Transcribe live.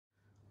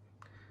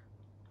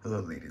Hello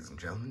ladies and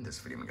gentlemen, this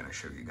video I'm going to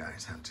show you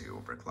guys how to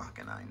overclock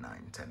an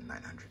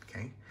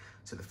i9-10900K.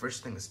 So the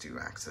first thing is to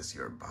access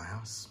your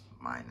BIOS.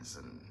 Mine is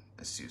an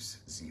Asus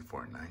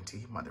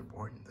Z490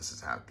 motherboard. This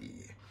is how the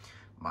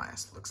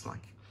BIOS looks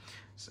like.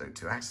 So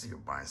to access your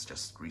BIOS,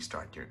 just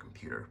restart your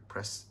computer,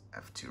 press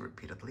F2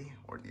 repeatedly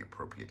or the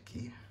appropriate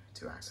key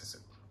to access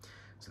it.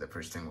 So the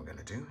first thing we're going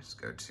to do is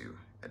go to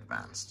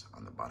Advanced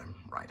on the bottom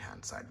right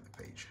hand side of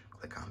the page.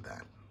 Click on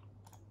that.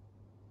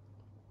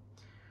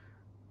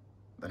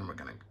 Then we're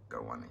going to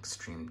go on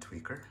Extreme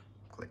Tweaker,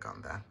 click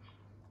on that.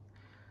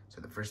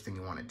 So the first thing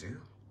you want to do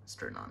is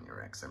turn on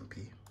your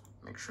XMP.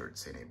 Make sure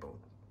it's enabled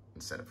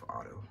instead of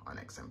auto on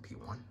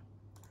XMP1.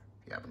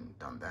 If you haven't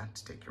done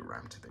that, take your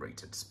RAM to the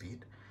rated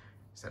speed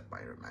set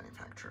by your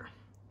manufacturer.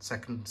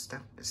 Second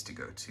step is to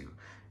go to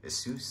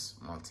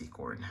Asus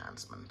Multi-Core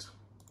Enhancement.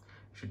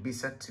 Should be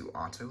set to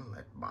auto,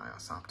 let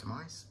BIOS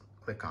optimize.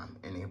 Click on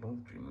Enable,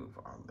 remove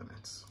all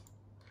limits.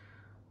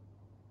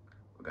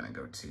 We're going to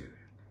go to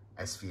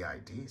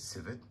SVID,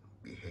 Civet,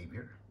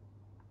 Behavior.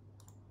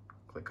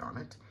 Click on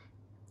it.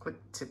 Click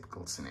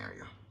Typical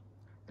Scenario.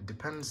 It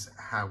depends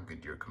how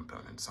good your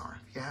components are.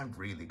 If you have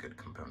really good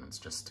components,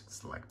 just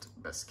select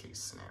Best Case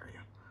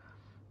Scenario.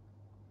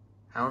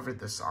 However,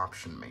 this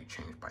option may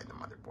change by the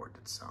motherboard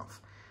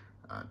itself,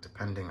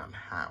 depending on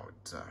how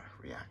it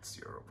reacts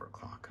to your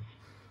overclock.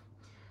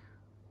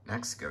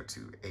 Next, go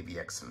to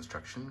AVX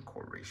Instruction,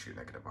 Core Ratio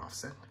Negative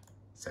Offset.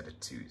 Set it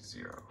to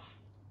 0.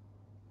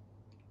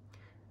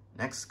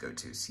 Next, go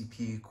to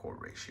CPU core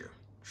ratio.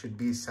 Should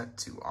be set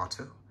to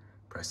auto.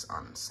 Press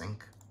on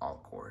Sync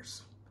All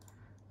Cores.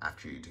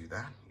 After you do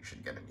that, you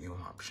should get a new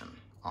option,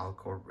 All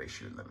Core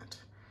Ratio Limit.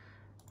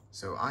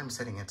 So I'm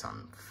setting it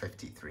on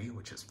 53,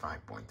 which is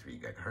 5.3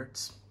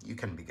 GHz. You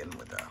can begin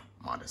with a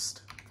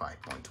modest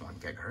 5.1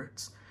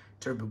 GHz.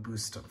 Turbo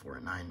Boost for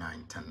a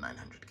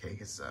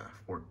 99-10900K is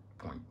 4.9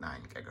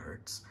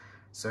 GHz.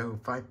 So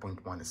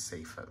 5.1 is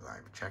safe as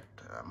I've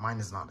checked. Mine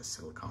is not a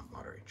silicon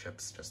lottery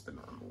chips, just the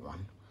normal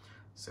one.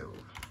 So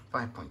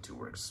 5.2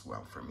 works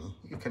well for me.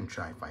 You can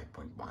try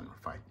 5.1 or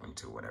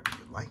 5.2, whatever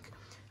you like.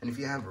 And if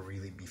you have a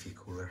really beefy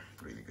cooler,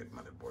 really good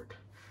motherboard,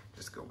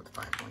 just go with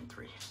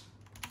 5.3.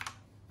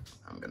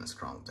 I'm gonna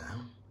scroll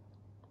down.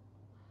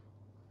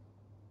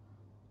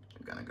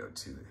 I'm gonna go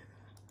to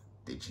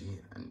Digi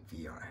and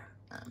VRM.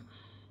 I'm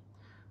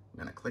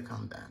gonna click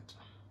on that.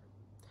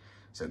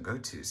 So go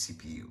to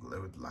CPU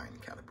load line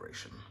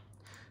calibration.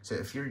 So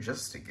if you're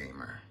just a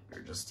gamer,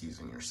 you're just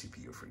using your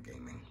CPU for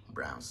gaming,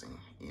 browsing,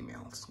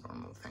 emails,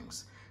 normal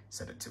things,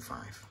 set it to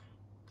 5.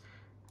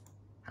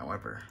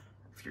 However,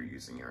 if you're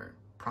using your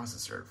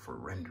processor for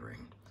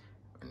rendering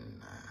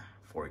in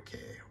 4K,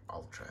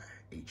 Ultra,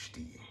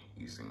 HD,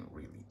 using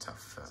really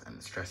tough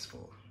and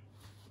stressful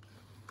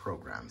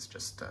programs,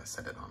 just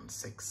set it on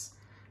 6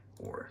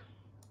 or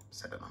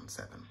set it on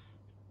 7.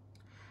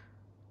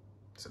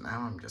 So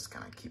now I'm just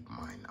gonna keep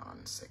mine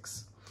on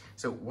 6.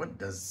 So what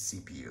does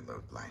CPU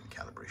load line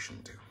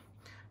calibration do?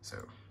 So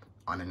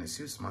on an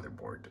Asus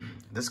motherboard,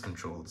 this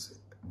controls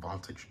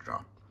voltage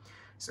drop.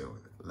 So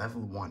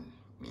level 1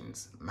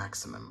 means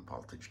maximum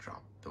voltage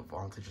drop. The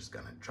voltage is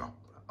gonna drop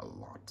a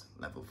lot.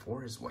 Level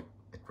 4 is what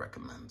it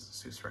recommends.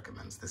 Asus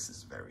recommends this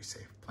is very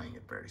safe, playing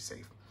it very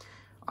safe.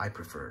 I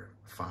prefer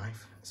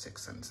 5,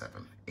 6, and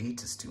 7.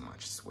 8 is too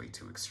much, it's way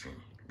too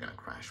extreme. You're gonna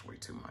crash way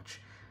too much.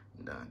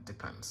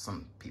 Depends.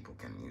 Some people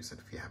can use it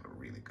if you have a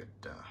really good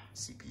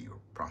CPU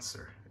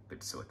processor, a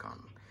good silicon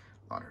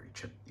lottery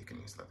chip, you can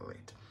use level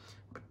 8.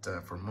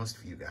 But for most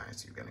of you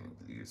guys, you're going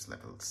to use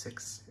level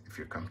 6. If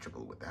you're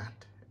comfortable with that,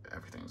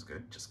 everything's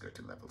good, just go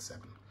to level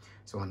 7.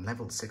 So on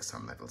level 6,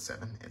 on level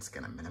 7, it's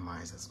going to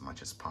minimize as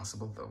much as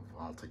possible the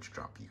voltage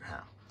drop you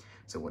have.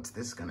 So what's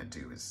this going to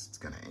do is it's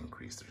going to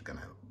increase. There's going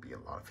to be a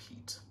lot of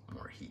heat,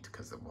 more heat,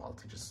 because the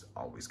voltage is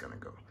always going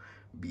to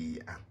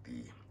be at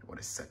what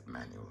is set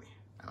manually.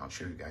 And I'll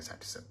show you guys how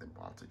to set the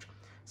voltage.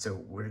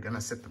 So we're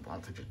gonna set the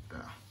voltage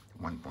at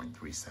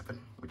 1.37,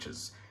 which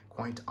is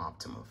quite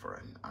optimal for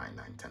an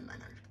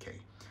i9-10900K.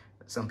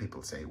 Some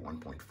people say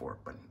 1.4,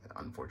 but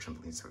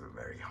unfortunately it's a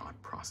very hot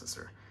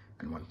processor,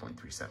 and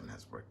 1.37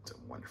 has worked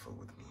wonderful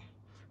with me,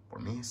 for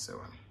me. So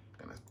I'm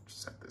gonna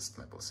set this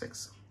level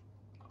 6.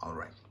 All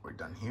right, we're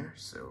done here.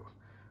 So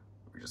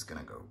we're just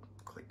gonna go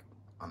click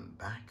on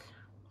back.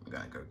 I'm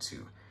gonna go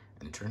to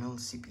Internal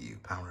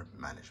CPU Power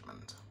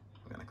Management.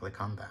 I'm gonna click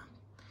on that.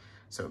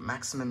 So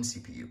maximum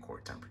CPU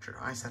core temperature,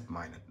 I set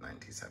mine at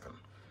 97.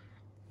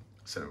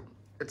 So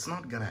it's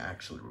not gonna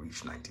actually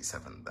reach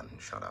 97, then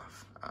shut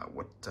off.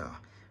 What the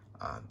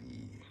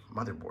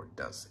motherboard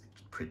does,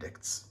 it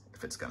predicts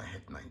if it's gonna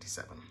hit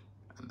 97.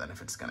 And then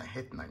if it's gonna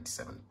hit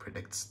 97,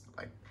 predicts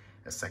like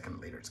a second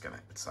later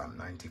it's on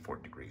 94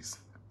 degrees.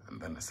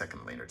 And then a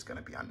second later it's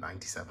gonna be on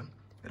 97.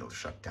 It'll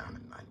shut down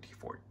at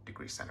 94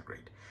 degrees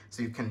centigrade.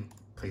 So you can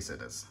place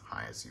it as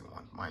high as you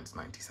want. Mine's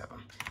 97.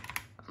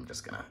 I'm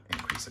just gonna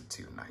increase it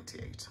to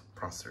 98.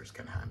 Processors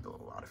can handle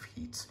a lot of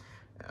heat.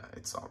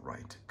 It's all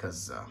right,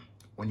 because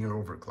when you're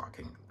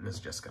overclocking, there's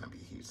just gonna be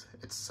heat.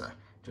 It's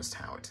just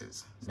how it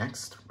is.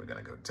 Next, we're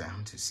gonna go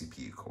down to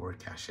CPU core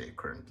cache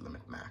current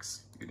limit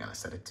max. You're gonna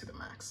set it to the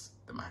max.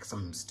 The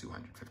maximum is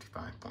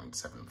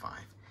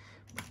 255.75.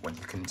 But what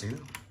you can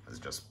do is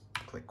just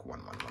click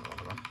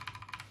 11111,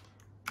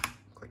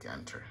 click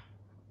enter.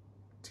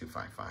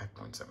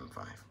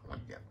 255.75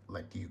 won't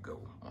let you go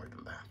more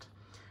than that.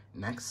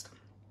 Next,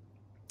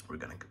 we're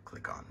gonna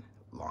click on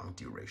long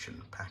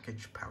duration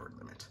package power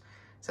limit.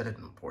 Set it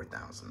in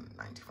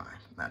 4095.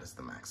 That is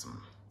the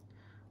maximum.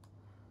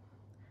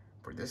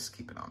 For this,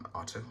 keep it on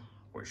auto.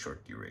 For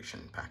short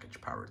duration package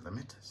power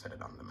limit, set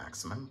it on the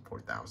maximum,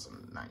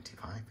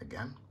 4095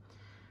 again.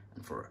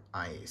 And for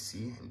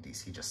IAC and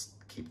DC, just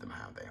keep them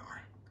how they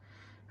are.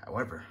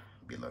 However,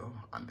 below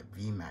on the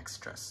Vmax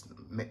stress,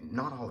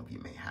 not all of you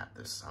may have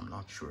this, I'm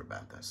not sure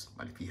about this,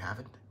 but if you have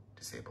it,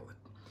 disable it.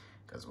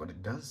 Because what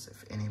it does,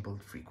 if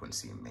enabled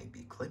frequency may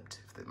be clipped,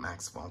 if the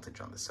max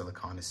voltage on the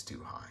silicon is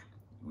too high.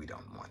 We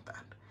don't want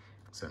that.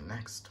 So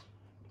next,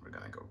 we're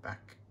gonna go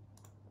back.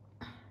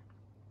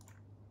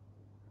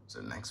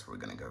 So next we're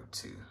gonna go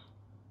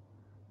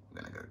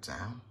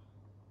down.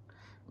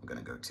 We're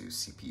gonna go to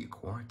CPU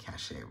core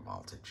cache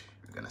voltage.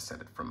 We're gonna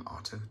set it from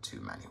auto to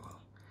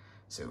manual.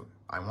 So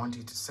I want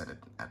you to set it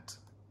at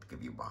the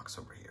preview box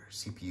over here.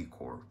 CPU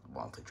core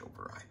voltage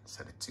override,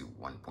 set it to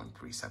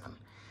 1.37.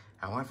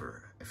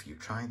 However, if you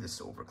try this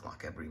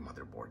overclock, every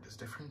motherboard is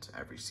different,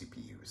 every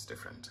CPU is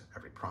different,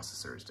 every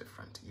processor is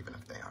different, even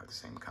if they are the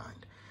same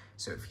kind.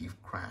 So if you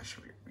crash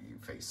or you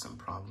face some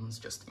problems,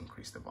 just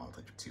increase the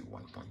voltage to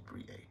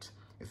 1.38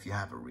 if you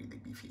have a really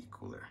beefy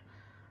cooler.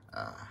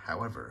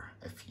 However,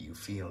 if you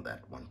feel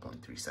that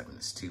 1.37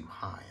 is too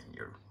high and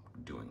you're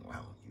doing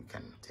well, you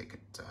can take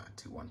it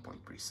to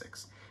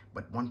 1.36.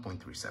 But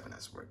 1.37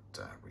 has worked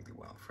really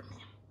well for me.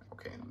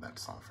 Okay, and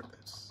that's all for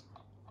this.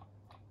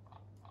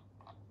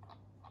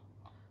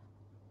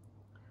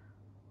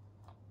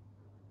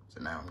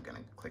 So now I'm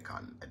gonna click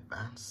on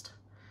Advanced.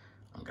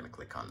 I'm gonna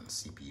click on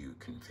CPU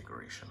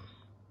configuration.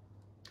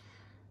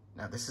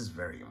 Now this is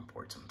very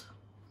important.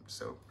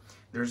 So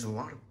there's a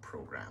lot of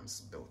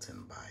programs built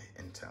in by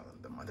Intel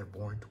in the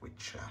motherboard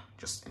which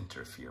just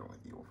interfere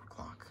with the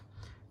overclock.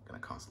 Gonna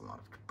cause a lot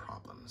of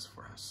problems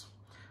for us.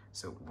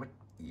 So what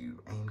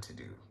you aim to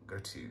do, go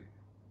to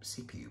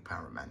CPU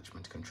power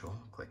management control,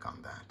 click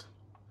on that.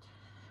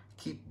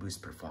 Keep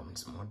boost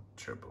performance mode,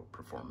 turbo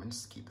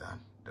performance, keep that,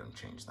 don't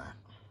change that.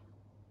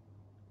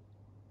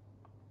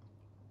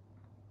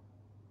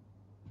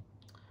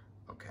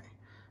 Okay,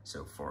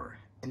 so for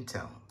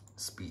Intel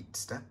speed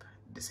step,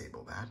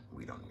 disable that,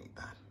 we don't need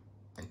that.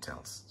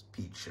 Intel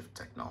speed shift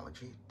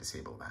technology,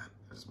 disable that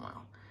as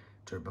well.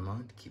 Turbo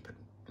mode, keep it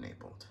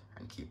enabled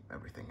and keep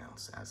everything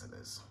else as it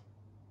is.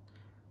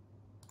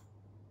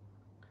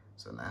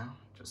 So now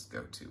just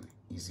go to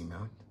easy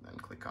mode, then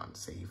click on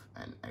save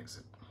and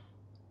exit.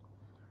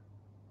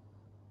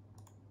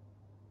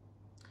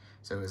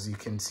 So as you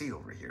can see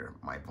over here,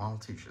 my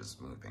voltage is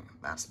moving.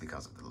 That's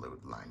because of the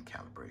load line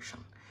calibration.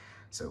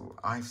 So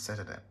I've set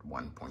it at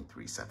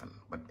 1.37,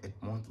 but it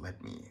won't let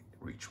me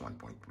reach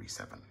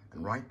 1.37.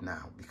 And right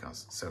now,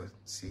 because, so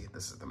see,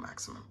 this is the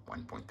maximum,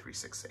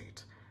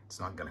 1.368. It's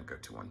not gonna go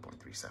to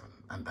 1.37,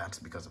 and that's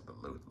because of the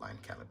load line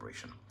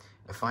calibration.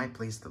 If I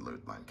place the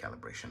load line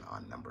calibration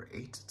on number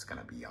 8, it's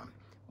gonna be on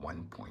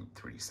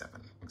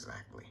 1.37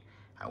 exactly.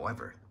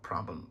 However, the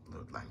problem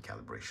load line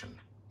calibration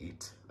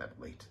 8, that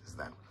late, is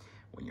that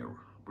when you're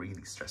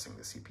really stressing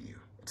the CPU,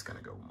 it's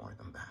gonna go more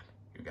than that.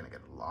 You're gonna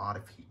get a lot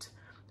of heat,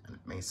 and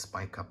it may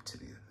spike up to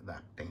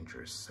that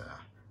dangerous,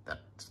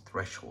 that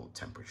threshold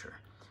temperature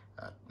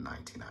at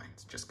 99.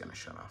 It's just gonna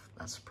shut off.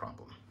 That's the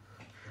problem.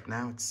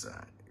 Now it's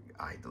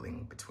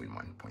idling between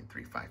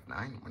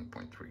 1.359 and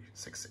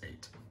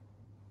 1.368.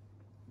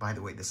 By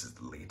the way, this is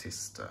the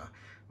latest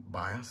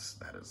BIOS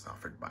that is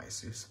offered by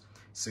Asus.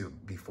 So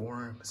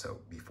before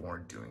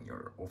doing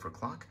your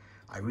overclock,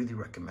 I really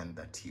recommend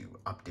that you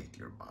update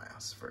your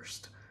BIOS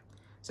first.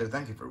 So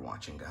thank you for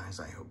watching,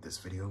 guys. I hope this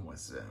video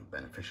was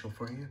beneficial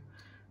for you.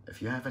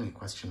 If you have any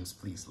questions,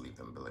 please leave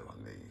them below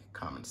in the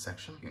comment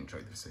section. If you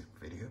enjoyed this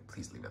video,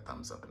 please leave a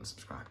thumbs up and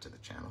subscribe to the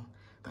channel.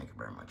 Thank you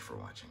very much for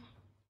watching.